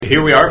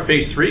here we are,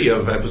 phase 3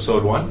 of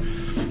episode 1.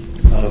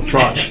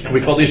 Tranche.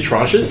 We call these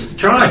tranches.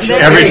 Tranche.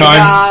 Every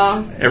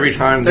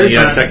time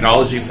the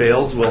technology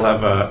fails, we'll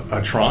have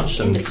a tranche.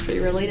 And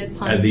industry-related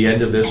pun. At the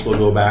end of this, we'll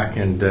go back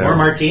and more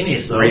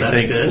martinis. Though,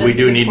 rethink. That's good. We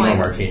do need more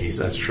martinis.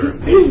 That's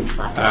true.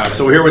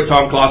 So we're here with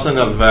Tom Clausen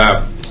of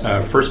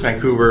First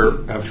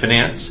Vancouver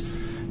Finance,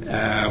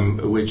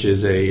 which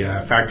is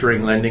a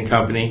factoring lending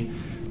company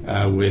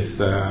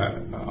with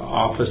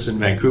office in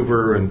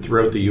Vancouver and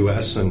throughout the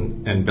U.S.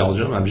 and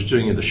Belgium. I'm just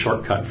doing you the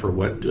shortcut for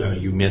what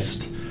you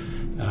missed.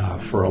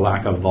 For a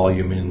lack of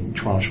volume in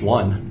tranche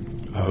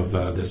 1 of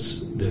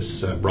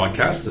this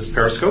broadcast, this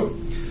Periscope.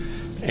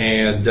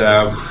 And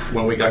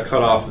when we got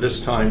cut off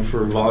this time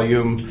for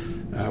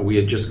volume, we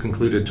had just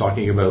concluded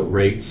talking about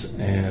rates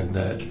and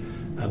that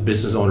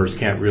business owners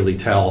can't really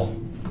tell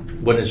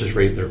what interest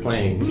rate they're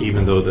paying,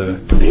 even though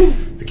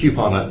the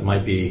coupon on it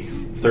might be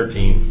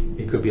 13.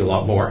 It could be a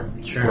lot more,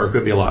 or it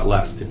could be a lot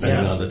less,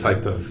 depending on the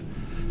type of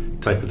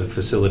the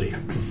facility.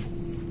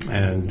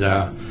 And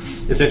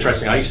it's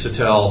interesting. I used to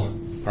tell,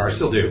 or I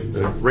still do,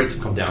 the rates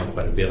have come down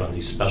quite a bit on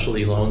these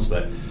specialty loans,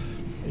 but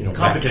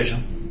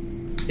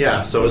competition.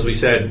 So as we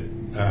said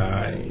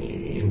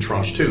in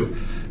tranche 2,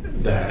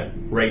 that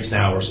rates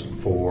now are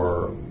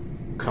for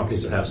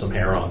companies that have some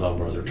air on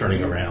them or they're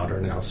turning around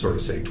are now sort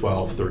of say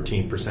 12,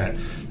 13%.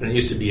 And it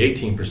used to be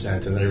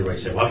 18%, and then everybody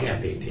said, well, I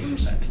can't pay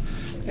 18%.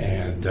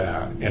 And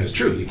it's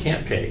true, you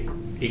can't pay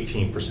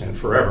 18%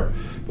 forever.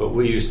 But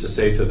we used to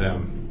say to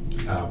them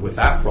with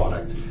that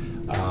product,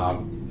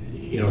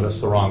 that's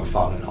the wrong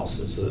thought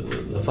analysis.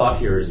 The thought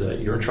here is that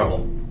you're in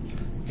trouble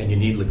and you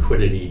need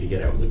liquidity to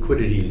get out.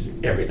 Liquidity is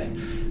everything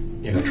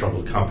in a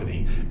troubled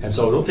company. And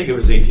so don't think of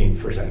it as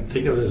 18%.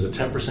 Think of it as a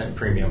 10%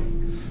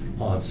 premium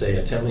on, say,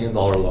 a $10 million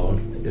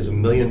loan is $1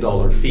 million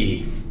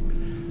fee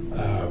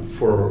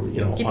for,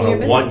 on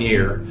a 1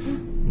 year,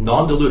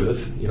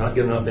 non-dilutive. You're not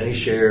giving up any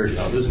shares.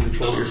 You're not losing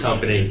control of your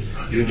company.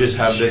 You just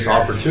have this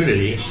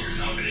opportunity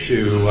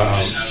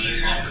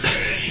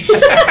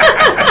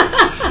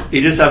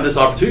you just have this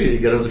opportunity to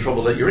get out of the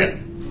trouble that you're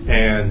in.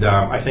 And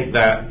I think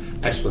that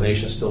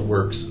explanation still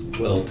works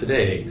well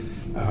today,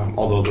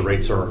 although the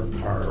rates are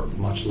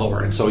much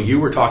lower. And so you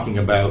were talking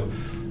about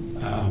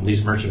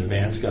these merchant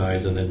advance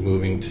guys and then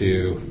moving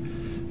to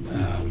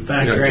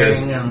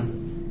factoring.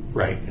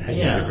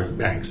 Different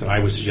banks. And I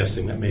was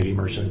suggesting that maybe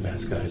merchant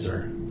advance guys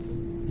are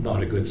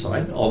not a good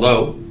sign,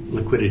 although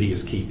liquidity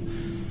is key.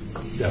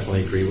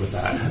 Definitely agree with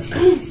that.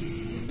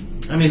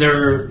 I mean,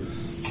 they're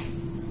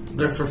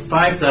for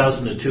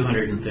 $5,000 to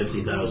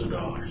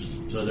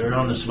 $250,000, so they're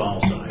on the small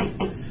side.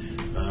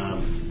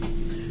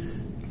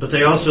 But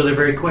they're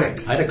very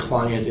quick. I had a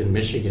client in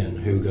Michigan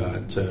who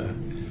got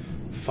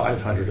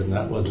 500, and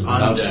that wasn't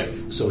on enough. Deck.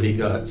 So he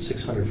got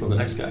 600 from the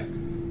next guy.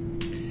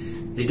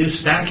 They do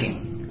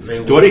stacking. Do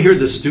you want to hear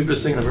the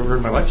stupidest thing I've ever heard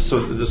in my life?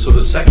 So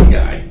the second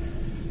guy,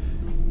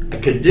 a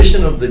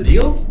condition of the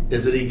deal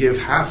is that he give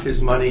half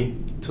his money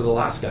to the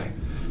last guy.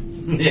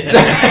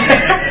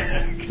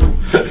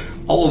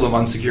 All of them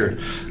unsecured.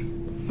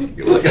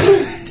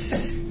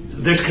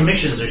 There's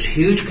commissions. There's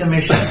huge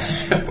commissions.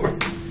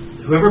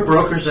 Whoever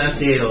brokers that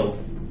deal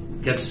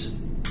gets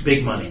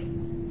big money.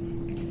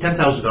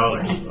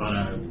 $10,000 on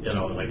a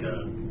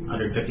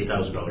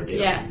 $150,000 deal.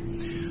 Yeah.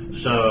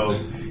 So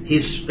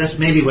that's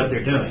maybe what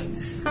they're doing.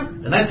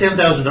 And that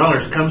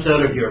 $10,000 comes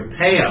out of your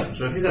payout.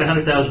 So if you've got a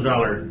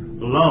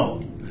 $100,000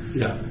 loan,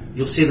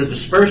 you'll see the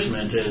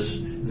disbursement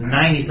is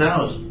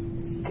 $90,000.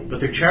 But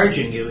they're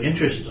charging you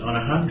interest on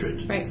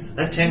 $100,000. Right.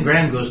 That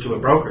 $10,000 goes to a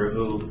broker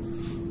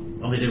who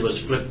all he did was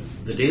flip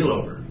the deal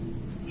over.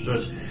 So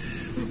it's a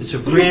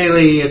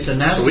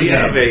nasty. So we game.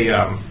 have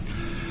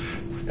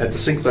at the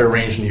Sinclair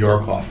Range, New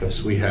York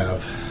office. We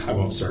have, I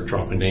won't start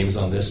dropping names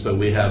on this, but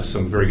we have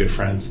some very good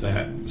friends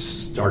that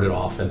started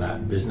off in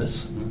that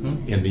business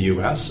in the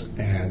U.S.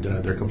 and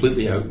they're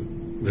completely out.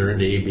 They're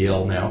into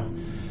ABL now,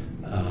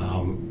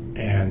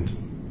 and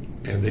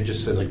they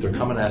just said, like, they're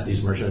coming at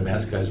these merchant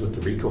advance guys with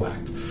the RICO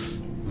Act.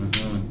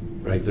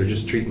 Right? They're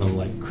just treating them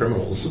like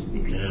criminals.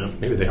 Yeah.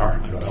 Maybe they are.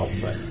 I don't know.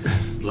 But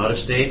a lot of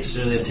states,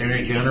 the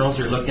attorney generals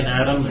are looking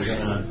at them. They're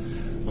going to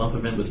lump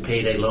them in with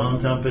payday loan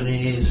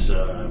companies.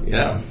 I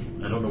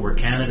don't know where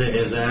Canada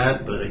is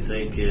at, but I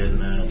think in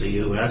the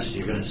U.S.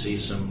 you're going to see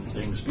some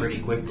things pretty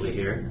quickly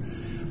here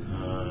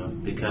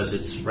because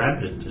it's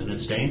rampant and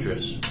it's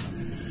dangerous.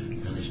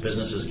 And these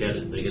businesses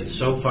get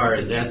so far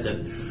in debt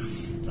that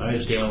I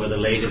was dealing with a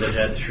lady that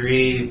had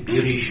 3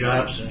 beauty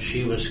shops, and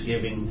she was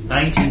giving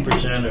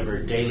 19% of her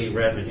daily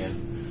revenue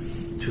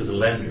to the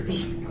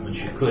lenders when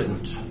she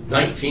couldn't.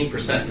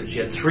 19%? She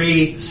had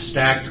 3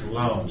 stacked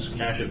loans,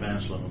 cash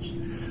advance loans.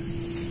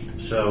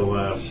 So,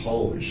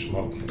 holy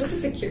smoke. What's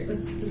security?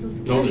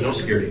 No, there's no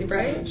security.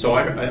 Right? So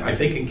I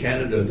think in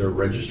Canada they're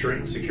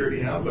registering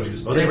security now, but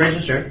they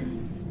register?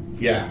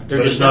 Yeah.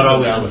 They're just not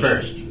always the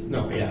first.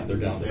 No, they're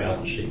down the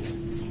balance sheet.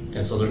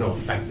 And so there's no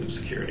effective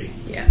security.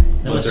 Yeah.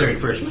 Unless they're in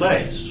first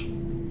place.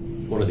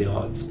 What are the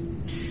odds?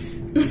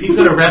 If you've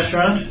got a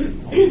restaurant,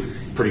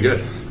 pretty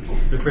good.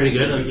 They're pretty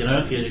good. If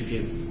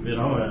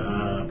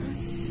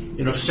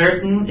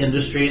certain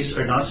industries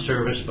are not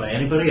serviced by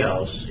anybody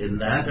else in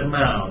that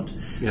amount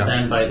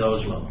than by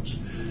those loans.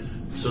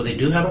 So they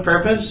do have a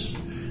purpose.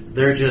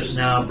 They're just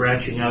now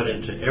branching out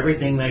into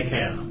everything they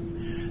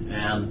can.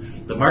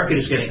 And the market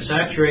is getting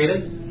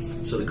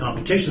saturated, so the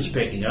competition's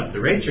picking up, the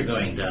rates are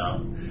going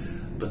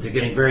down, but they're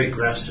getting very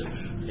aggressive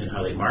in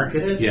how they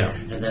market it. Yeah.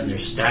 And then they're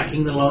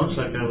stacking the loans,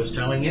 like I was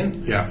telling you.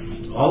 Yeah.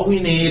 All we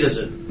need is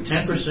a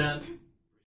 10%